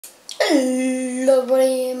Hello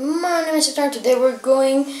everybody, my name is Murad. Today we're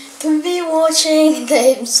going to be watching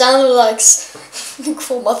the soundalikes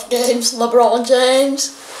full month games, LeBron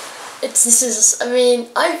James.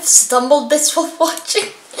 I've stumbled this while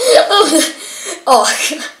watching.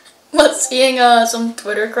 Was seeing some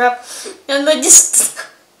Twitter crap, and I just,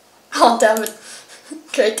 oh damn it,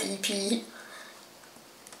 great EP.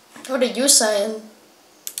 What are you saying?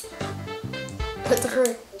 Put the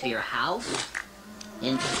hurry. To your house?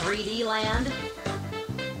 In 3D land?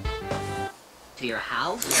 To your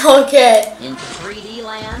house? Okay. In 3D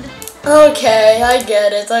land? Okay, I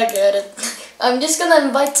get it. I'm just gonna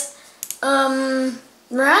invite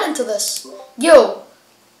Murad into this. Yo,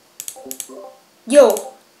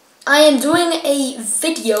 I am doing a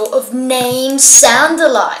video of name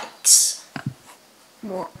soundalikes.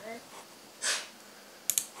 What?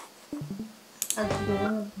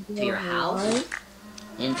 To your house?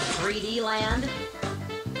 In 3D land?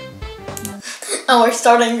 Oh, we're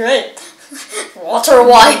starting great. Walter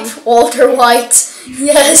White,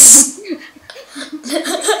 yes.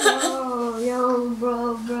 Yo,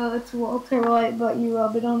 bro, it's Walter White, but you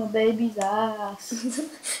rub it on a baby's ass.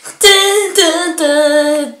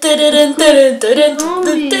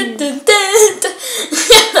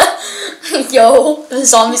 Yo, the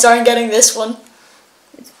zombies aren't getting this one.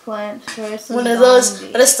 It's Plants vs. One of those,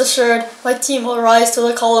 rest assured, my team will rise to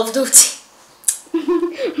the Call of Duty.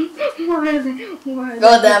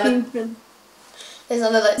 God damn it. It's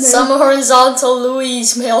another some horizontal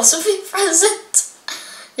Louise may also be present.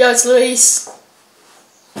 Yo, it's Louise.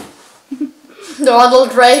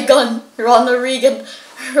 Ronald Reagan,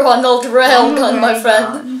 my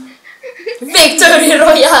friend. Victory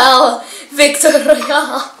Royale.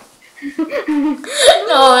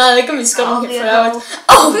 Oh man, they can be scuttling here for hours.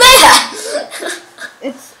 Oh man!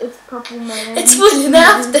 It's Purple Man. It's William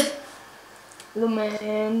Afton. The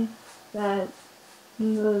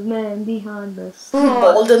man behind us.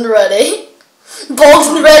 Bold and ready. Bold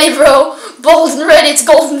and ready, bro. Bold and ready. It's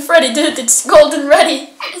Golden Freddy, dude. It's Golden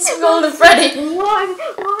Ready. It's Golden Freddy. What?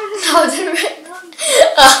 Golden Ready.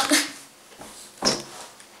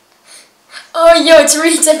 Oh, yo, it's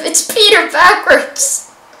Rita. It's Peter backwards.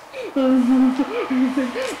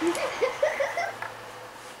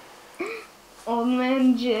 Old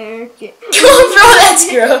man jerky. Come on, bro. Let's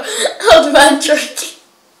grow. Old man jerky.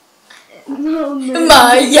 No, man.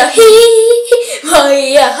 Maya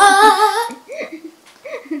ha.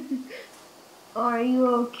 Are you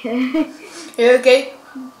okay? You okay?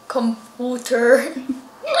 Computer.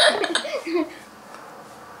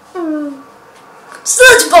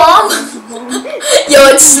 Sludge bomb. Yo,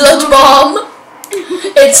 it's sludge bomb.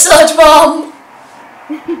 It's sludge bomb.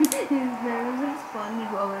 His name isn't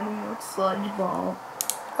SpongeBob anymore, it's Sludge Ball.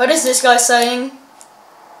 What is this guy saying?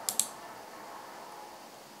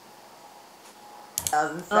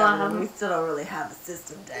 2007, we still don't really have the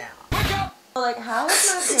system down. Like, how is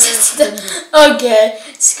my parents Okay,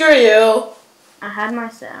 screw you. I had my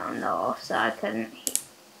sound off, so I couldn't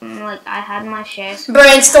I had my share screen.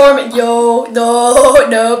 Brainstorm. Yo,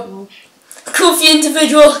 no. Goofy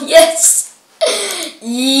individual, yes.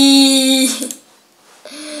 Yee.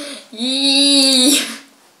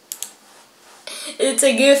 It's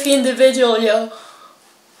a goofy individual, yo.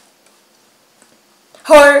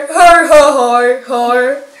 Hor.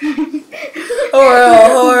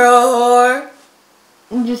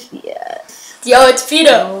 Just yes. Yo, it's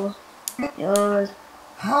Vito. Yo.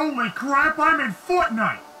 Holy crap, I'm in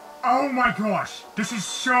Fortnite! Oh my gosh, this is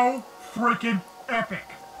so freaking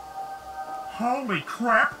epic! Holy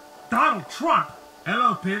crap, Donald Trump!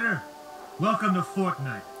 Hello, Peter. Welcome to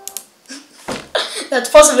Fortnite. That's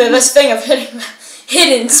possibly the best thing I've hidden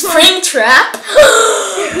Springtrap.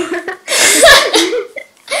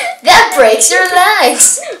 That breaks your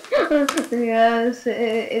legs. Yes,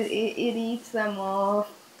 it eats them off.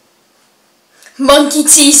 Monkey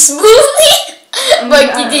tea smoothie.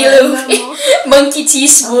 Monkey tea Luffy. Monkey tea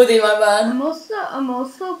smoothie, my man. I'm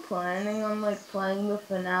also planning on playing the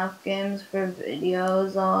FNAF games for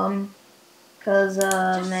videos, cause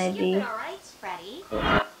maybe. Alright, Freddy.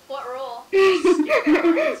 What rule?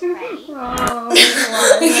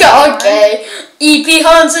 Okay. EP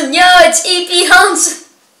Hansen. Yo, it's EP Hansen.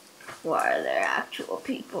 Why are there actual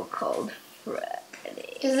people called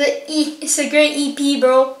Freddy? It's a great EP,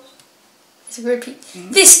 bro. It's a great EP.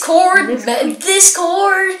 Discord. You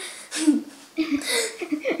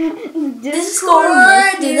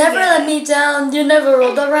never let me down. You never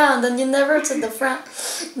rolled around, and you never took the front.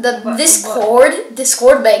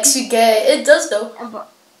 Discord makes you gay. It does though.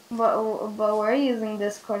 But we're using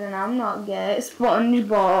Discord and I'm not gay. Sponge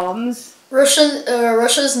bombs.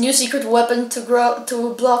 Russia's new secret weapon to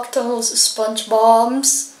block tunnels is sponge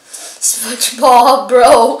bombs. SpongeBob,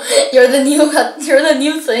 bro, you're the new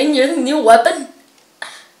thing. You're the new weapon.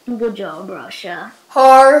 Good job, Russia.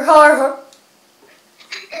 Har har har.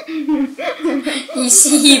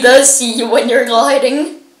 He does see you when you're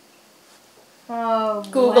gliding. Oh,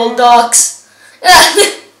 Google wow. Docs.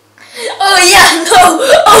 Oh yeah, no.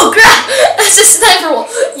 Oh crap. That's a sniper wall.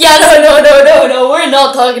 Yeah, no. We're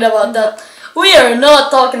not talking about that. We are not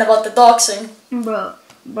talking about the doxing. Bro.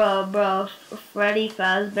 Freddy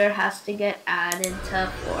Fazbear has to get added to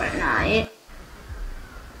Fortnite.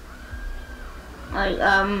 Like,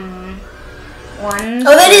 one.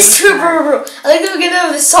 Oh, that is true, bro. I like the beginning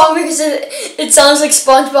of the song because it sounds like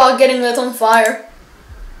SpongeBob getting lit on fire.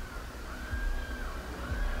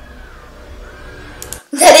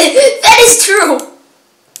 That is true.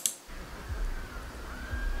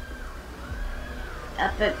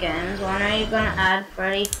 Epic Games, when are you gonna add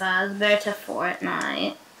Freddy Fazbear to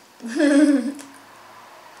Fortnite?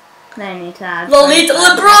 They need to add Lolita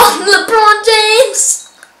LeBron James.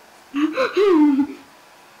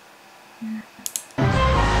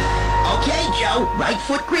 Okay, Joe, right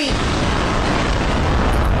foot green.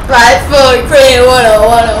 Right foot green, what a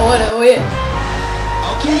win.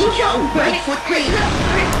 Okay, Joe, right foot green.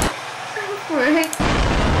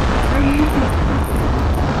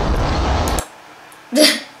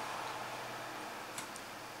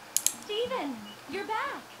 Steven, you're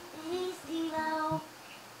back. Hey, Steve-O.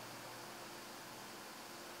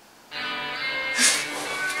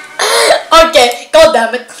 Okay, god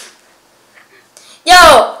damn it.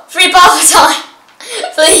 Yo, free Papa time.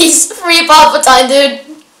 Please, free Papa time, dude.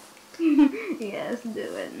 Yes, do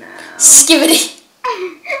it now. Skibbity.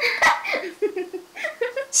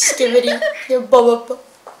 Skibbity. Your bubba.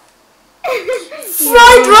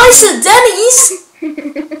 Fried rice at Denny's.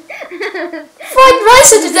 Fried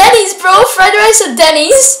rice at Denny's, bro. Fried rice at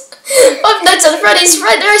Denny's. Five Nights at Freddy's.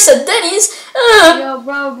 Fried rice at Denny's. Yo,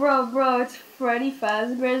 bro, it's Freddy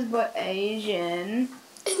Fazbear's but Asian.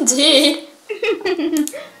 Indeed.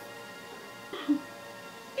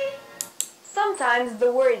 Sometimes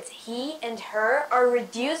the words he and her are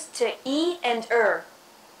reduced to e and er.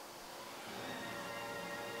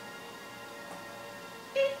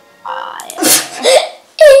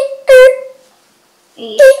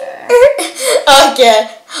 Okay.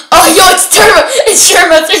 Oh, yo, it's Turbo. It's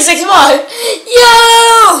Turbo 365.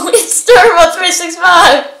 Yo, it's Turbo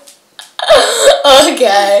 365.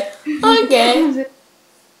 Okay.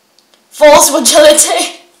 False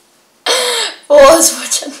fragility. False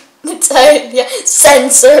fragility. Yeah.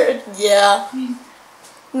 Censored. Yeah.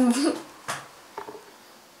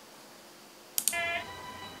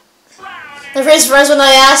 My first friends when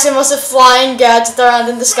I asked him was a flying gadget around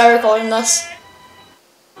in the sky recording us.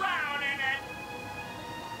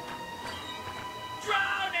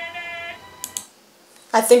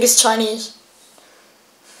 I think it's Chinese.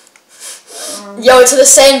 Yo, it's the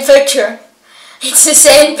same picture. It's the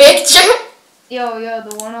same picture. Yo,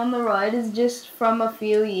 the one on the right is just from a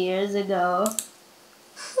few years ago.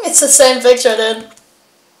 It's the same picture, dude.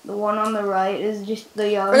 The one on the right is just the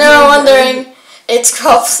young. For never wondering, it's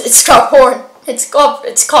cop porn. It's cop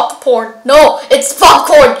porn. No, it's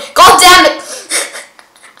popcorn. God damn it!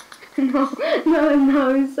 No,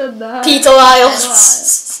 he said that. Peter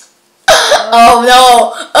Lyles. Oh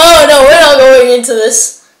no, we're not going into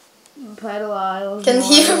this. Pedal Can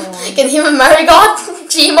human marry God?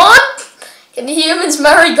 Gmod? Can humans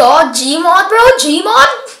marry God? Gmod, bro? Gmod?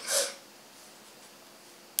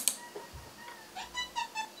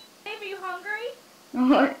 Babe, are you hungry?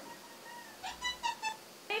 What?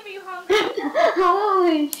 Babe, are you hungry?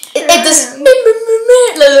 Holy shit. It does.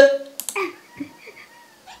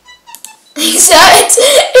 It's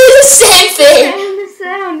the same thing. The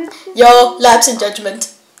sound. Yo, lapse in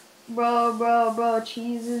judgment. Bro,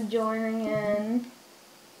 Cheese is joining in.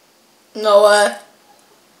 No way.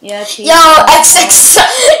 Yeah, Cheese. Yo, XX.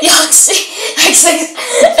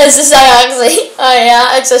 Oh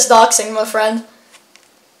yeah, XX doxing, my friend.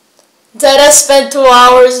 Dada spent 2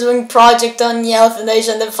 hours doing project on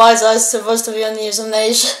euthanasia and then finds out it's supposed to be on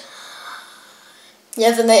euthanasia.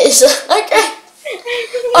 Euthanasia. Okay.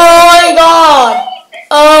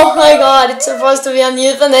 Oh my god, it's supposed to be on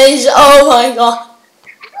euthanasia. Oh my god.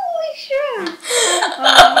 Holy shit.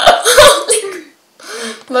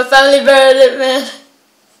 My family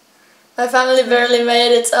barely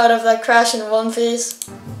made it out of that crash in one piece.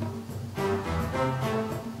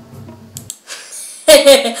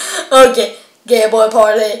 Okay, gay boy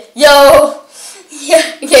party. Yo!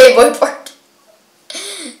 Yeah, gay boy party.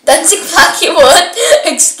 Dancing Packy what?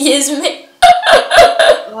 Excuse me.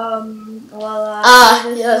 Well,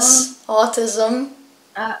 Yes, autism.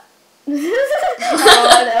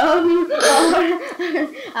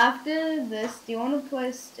 After this, do you want to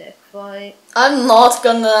play stick fight? I'm not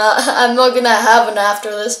gonna have an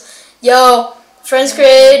after this. Yo, Friends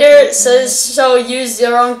Creator says so use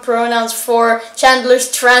the wrong pronouns for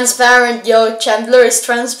Chandler's transparent. Yo, Chandler is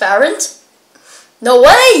transparent? No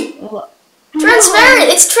way! What? Transparent!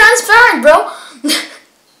 It's transparent, bro!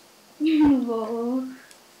 Whoa.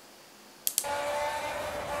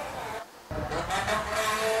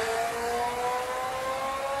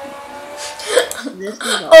 This is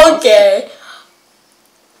awesome. Okay.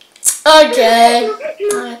 Okay.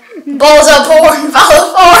 Balls are born,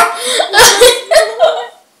 follow four.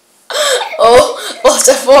 Oh, balls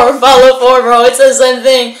are born, follow four, bro. It's the same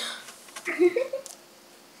thing.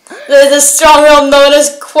 There's a strong realm known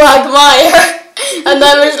as Quagmire. A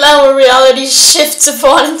nightmare's land where reality shifts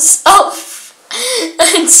upon itself.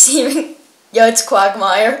 And seeming. Yo, it's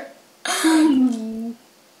Quagmire.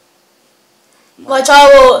 My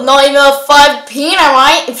child will not even have 5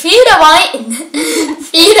 petabyte,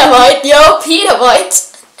 yo, petabyte.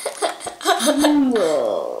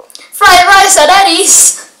 Fried rice at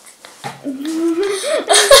Eddie's.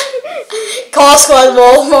 Costco and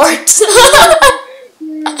Walmart.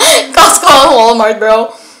 Costco and Walmart,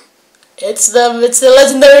 bro. It's the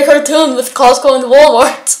legendary cartoon with Costco and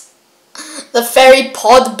Walmart. The fairy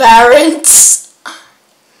pod barons.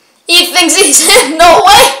 He thinks he's in. No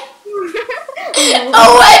way.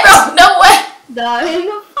 No way, bro. No way. Die in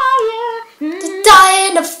the fire. Die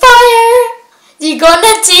in the fire. You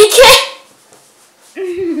gonna TK?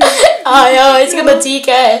 Oh, yo, it's gonna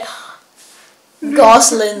TK.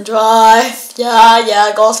 Gosling Drive.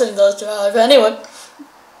 Yeah, Gosling does drive. Anyway.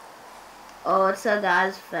 Oh, it's a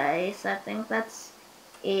guy's face. I think that's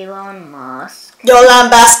Elon Musk. Yo,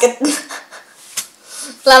 Lambasket.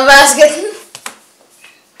 Lambasket.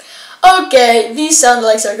 Okay, these sound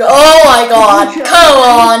like are good. Oh my god. Come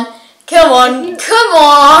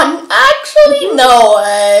on. Actually, no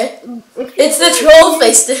way. It's the troll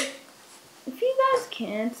face. If you guys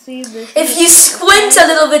can't see this. If you squint a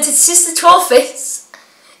little bit, it's just the troll face.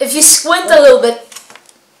 If you squint a little bit.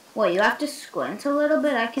 What, you have to squint a little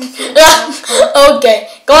bit? I can see. Okay,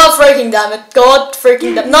 God freaking damn it. God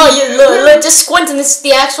freaking damn it. No, you look, just squint and it's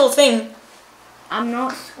the actual thing. I'm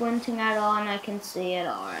not squinting at all and I can see it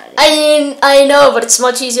already. I know, but it's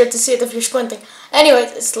much easier to see it if you're squinting.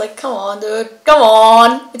 Anyways, it's like, come on, dude. Come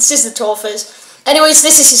on. It's just the troll face. Anyways,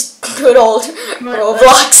 this is just good old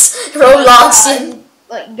Roblox.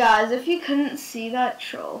 Like, guys, if you couldn't see that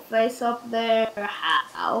troll face up there,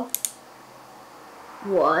 how?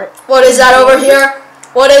 What? What is that over here?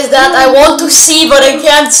 What is that? I want to see, but I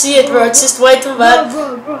can't see it, bro. It's just way too bad.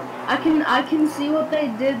 Bro. I can see what they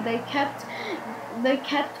did. They kept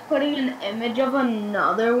putting an image of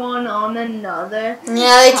another one on another.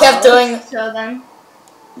 Yeah, they kept doing. So then,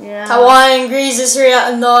 yeah. Hawaiian Greece is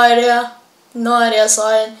real. No idea,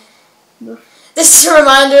 sorry. This is a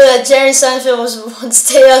reminder that Jerry Seinfeld was once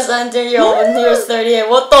Taylor's year-old when he was 38.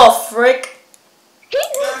 What the frick?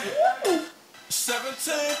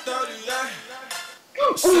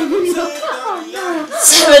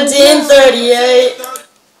 1738.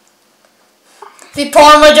 The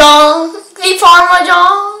Parmesan.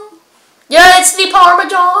 Yeah, it's the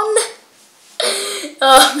Parmesan.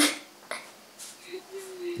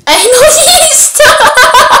 Anal yeast.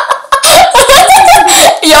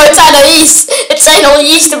 Yo, it's anal yeast. It's anal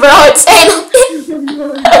yeast, bro. It's anal.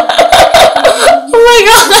 Oh my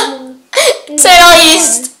god. It's anal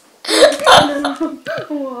yeast.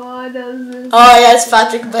 What is it? Oh yeah, it's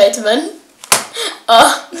Patrick Bateman.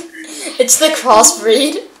 It's the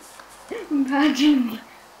crossbreed. Imagine.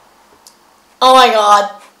 Oh my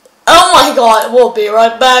god, we'll be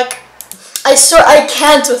right back. I swear I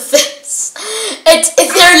can't with this.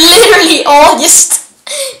 They're literally all just.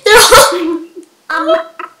 They're all.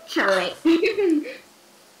 Sorry.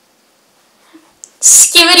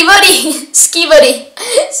 Skibbity buddy! Skibbity!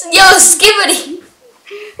 Yo, skibbity!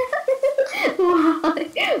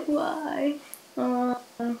 Why?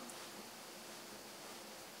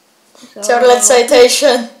 Chevrolet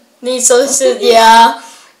citation. Needs solicit, yeah.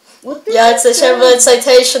 Yeah, it's a Chevrolet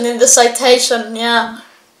citation in the citation, yeah.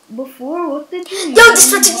 Before, what did you mean? Yo,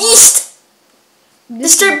 disturbed yeast!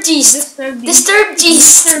 Disturbed yeast! Disturbed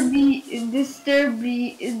yeast!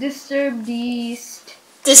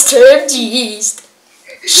 Disturbed yeast!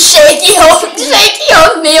 Shaky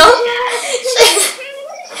oatmeal!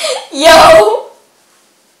 Yo!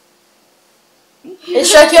 It's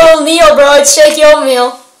shaky oatmeal, bro, it's shaky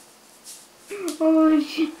oatmeal. Oh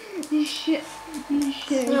shit. Shit.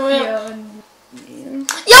 Oh, yeah.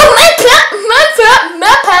 Yo, Yo, mad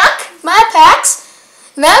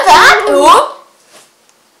pack, ooh.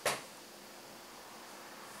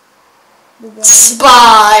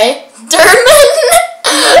 Spider-Man.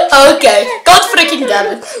 Okay, God freaking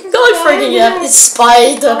damn it. God freaking damn it. It's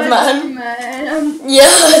Spider-Man.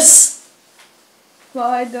 Yes.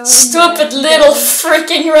 Spider-Man. Stupid little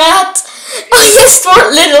freaking rat. Oh, you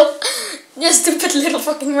store little. You stupid little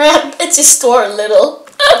fucking rat. It's just store little.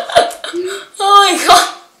 Oh my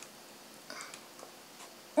god.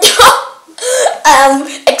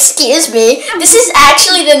 Excuse me. This is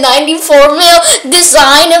actually the 94 mil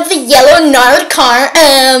design of the yellow gnarled car.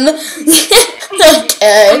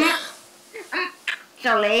 Okay.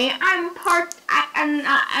 Actually, I'm parked at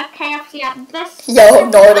a KFC at this. Yo,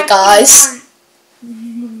 Nordic guys.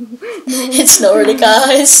 It's Nordic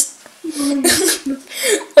guys.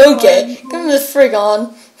 Okay, come the frig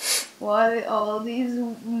on. Why all these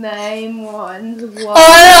name ones? Oh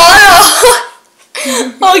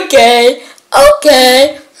no! Okay,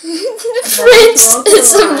 okay. Prince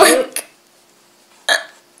isn't work.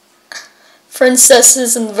 Princess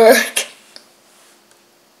isn't work.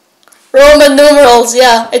 Roman numerals,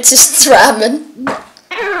 yeah, it's just ramen.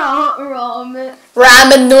 Ramen.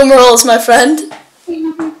 Ramen numerals, my friend.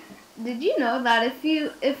 Did you know that if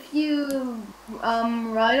you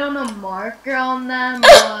write on a marker on them,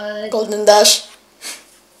 Golden Dash.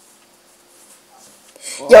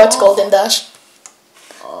 Yo, it's Golden Dash.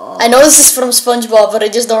 I know this is from SpongeBob, but I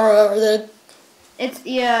just don't remember that. It's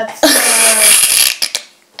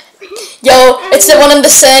Yo, it's the one and the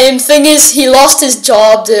same. Thing is, he lost his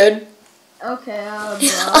job, dude. Okay,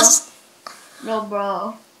 bro. No,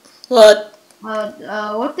 bro. What?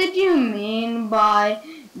 What did you mean by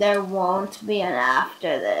there won't be an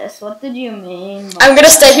after this? What did you mean by I'm gonna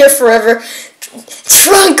stay here forever.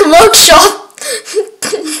 Trunk mugshot.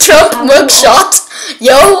 Trunk mugshot.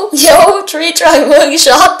 Yo, tree trunk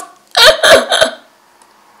mugshot.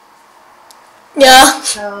 Yeah.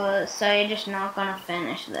 So you're just not gonna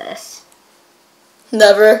finish this?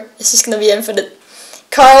 Never. It's just gonna be infinite.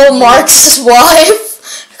 Karl Marx's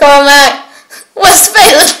wife. Karl Marx.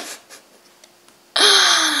 Westphalen.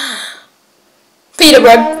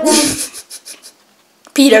 Peterborough.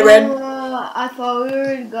 Peterborough. I thought we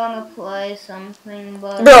were gonna play something,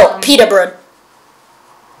 but Bro, Peterborough.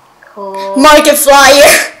 Cool. Market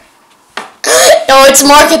Flyer. Oh, it's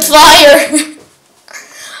Market Flyer.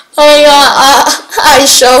 Oh my god, I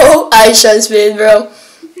show speed, bro.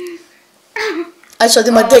 I showed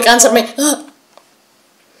you my dick, answer me.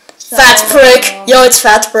 Fat prick. Yo, it's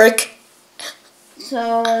fat prick.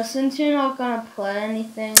 So, since you're not gonna play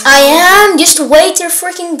anything... I am, just wait your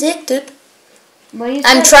freaking dick, dude. I'm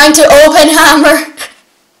said... trying to open hammer.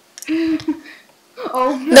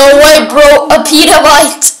 No way, bro, a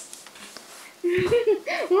petabyte.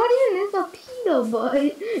 What even is a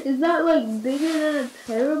petabyte? Is that like bigger than a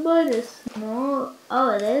terabyte or small? Oh,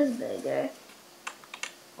 it is bigger.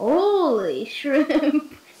 Holy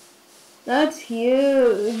shrimp. That's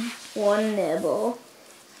huge. One nibble.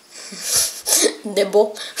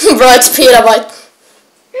 Nibble. Bro, it's petabyte.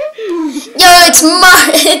 Yo, it's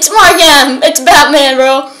Markham. It's Batman,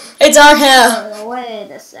 bro. It's Arkham. Oh,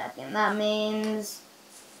 wait a second. That means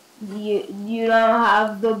you don't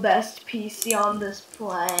have the best PC on this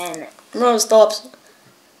planet. Bro, stop.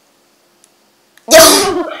 Yo.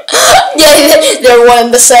 Yeah, they're one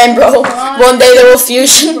and the same, bro. One day they will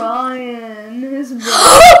fusion. Brian, his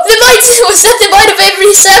The bike, was that the bite of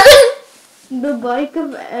 87? The bike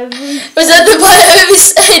of every... Was that the bite of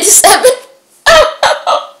 87? Oh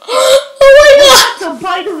my god! The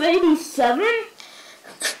bite of 87?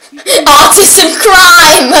 Autism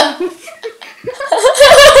crime!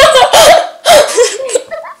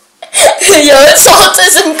 Yo, it's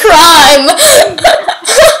autism crime!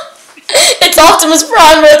 It's Optimus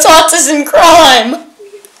Prime, but it's autism crime!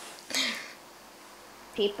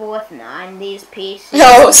 People with 90s PCs.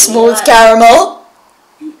 Yo, smooth caramel.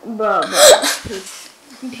 Bro.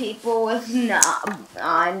 People with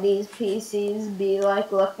 90s PCs be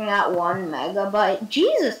like looking at 1 megabyte.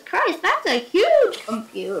 Jesus Christ, that's a huge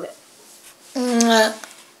computer.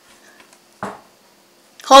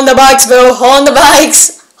 Honda bikes, bro. Honda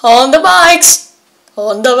bikes. Honda bikes.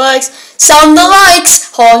 Honda bikes. Sound the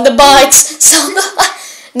likes. Honda bikes. Sound the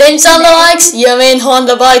likes. Name sound the likes. You mean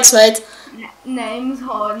Honda bikes, mate. Name's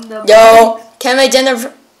Honda. Yo, can I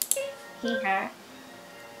Jennifer? He, her.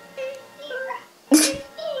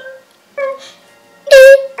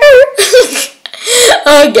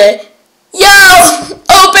 Okay. Yo!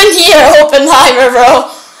 Open here, Oppenheimer,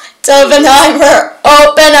 bro. It's Oppenheimer.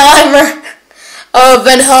 Oppenheimer.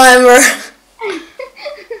 Oppenheimer.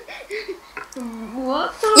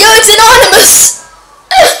 What the? Yo, it's anonymous.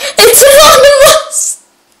 It's anonymous.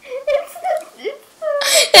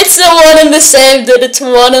 It's the one and the same, dude. It's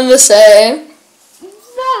one and the same.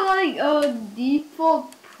 It's not like a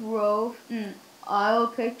default profile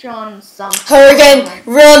picture on something. Hurricane,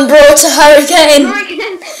 run, bro! It's a hurricane.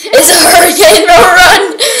 Hurricane. It's a hurricane, bro! Run!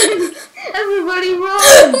 Everybody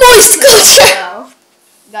run! Moist culture. No.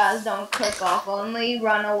 Guys, don't click off. Only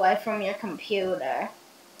run away from your computer.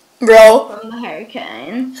 Bro, From the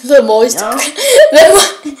hurricane. the moist. No.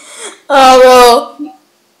 Oh, bro.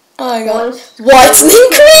 Oh my god. Moist. Whitening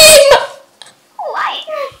cream. White.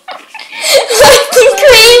 Whitening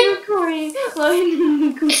cream. Cream.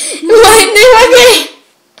 Lightning cream. Whitening cream.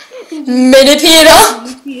 Mini pita.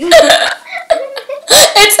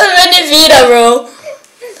 It's a mini pita, bro.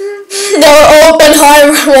 Now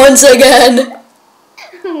Oppenheimer once again.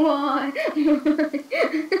 Why? Evil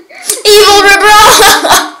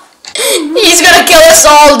LeBron. He's gonna kill us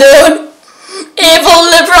all, dude. Evil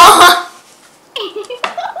LeBron.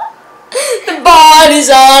 The body's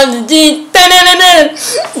on the D.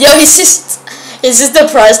 Yo, he's just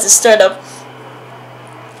depressed straight up.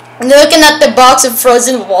 Looking at the box of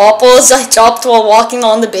frozen waffles I chopped while walking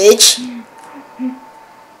on the beach.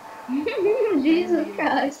 Jesus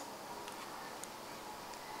Christ.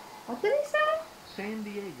 What did he say? San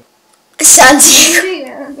Diego. San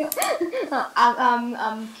Diego.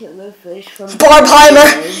 I'm killer fish from Barbenheimer.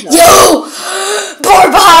 Yo,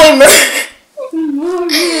 Barbenheimer.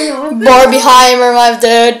 Barbenheimer, my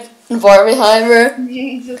dude. Barbenheimer.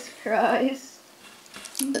 Jesus Christ.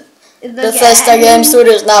 The Festa Game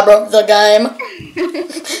Studios, nah, bro. The game.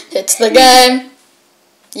 It's the game.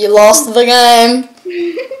 You lost the game.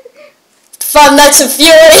 5 Nights of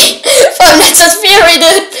Fury. 5 Nights of Fury,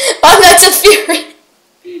 dude. 5 Nights of Fury.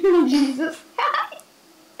 Jesus Christ.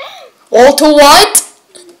 Walter White.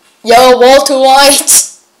 Yo, Walter White.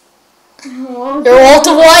 You're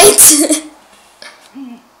Walter White.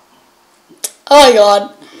 Oh my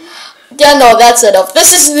god. Yeah, no, that's enough.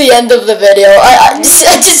 This is the end of the video. I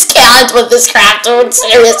just can't with this crap, dude.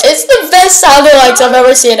 Serious. It's the best sound likes I've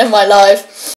ever seen in my life.